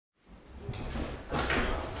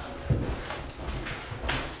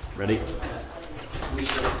Ready?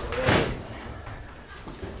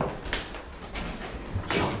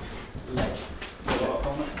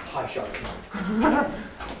 High shot.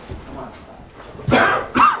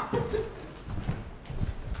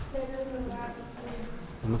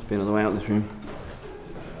 There must be another way out of this room.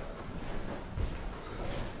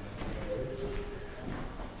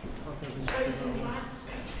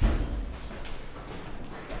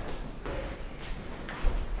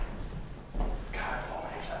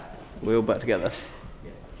 We're all back together.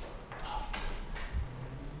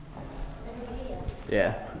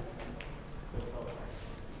 Yeah.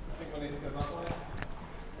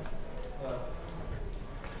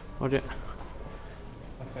 Roger.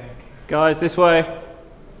 I think. Guys, this way.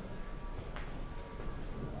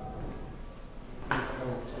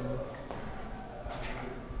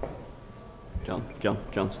 John,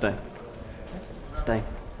 stay. Stay.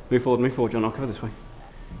 Move forward, John. I'll cover this way.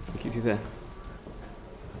 I'll keep you there.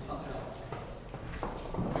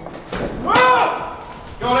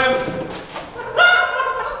 Got him!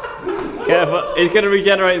 Careful, he's going to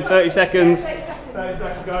regenerate in 30 seconds. 30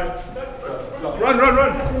 seconds, guys.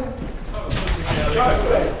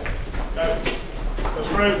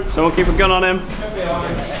 Run! Someone keep a gun on him.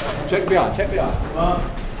 Check behind. Keep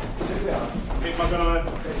my gun on him.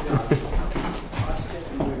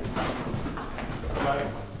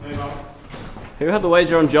 Who had the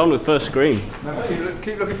wager on John with first screen? No,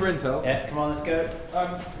 keep looking for intel. Yeah, come on, let's go.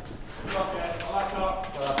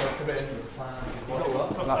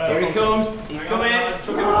 Here he comes. He's coming.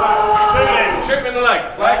 Shoot him in the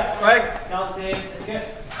leg. Leg. Can't see him. Let's go.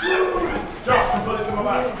 Josh, put this in my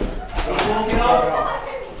back. He's walking off.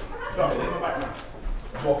 Josh, put it in my back.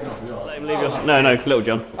 Walking off. Let him leave your side. No, little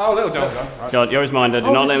John. Oh, little John. John, you're his minder.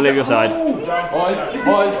 Do not let him leave your side. Boys.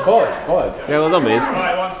 Yeah, well, zombies.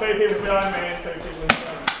 Right, one, 2 people behind me and 2 people in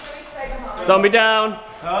front. Zombie down.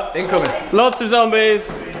 Incoming. Lots of zombies.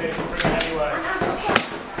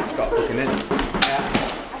 It's got fucking in.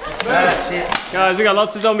 Shit. Guys, we got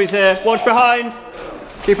lots of zombies here. Watch behind.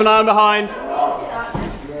 Keep an eye on behind. No,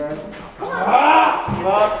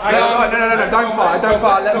 don't fire.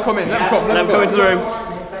 Let them come in. Let them come. Let them come into the room.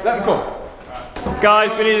 Let them come.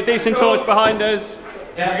 Guys, we need a decent torch behind us.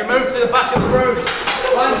 Yeah, we can move to the back of the room.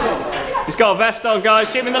 He's got a vest on, guys.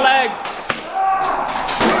 Shoot him in the legs.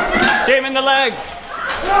 Shoot him in the legs.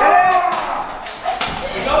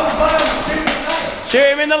 Shoot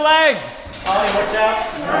him in the legs. Ollie, watch out.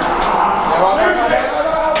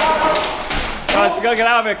 Guys, we gotta get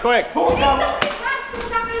out of here quick.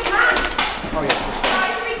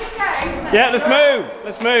 Yeah, let's move.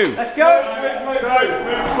 Let's move. Let's go.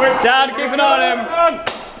 Dad, keep an eye on him.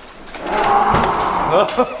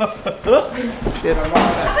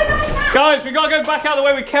 Guys, we gotta go back out the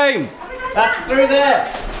way we came. That's through there.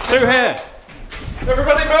 Through here.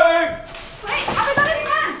 Everybody move! Wait, everybody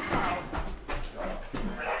run!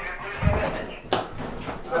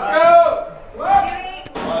 Let's go!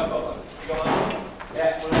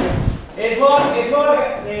 Here's one. Keep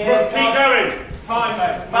going. Time,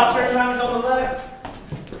 mate. Battering rams on the left.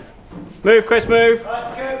 Move, Chris, move.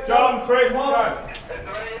 Let's go. John, Chris, Come on. go.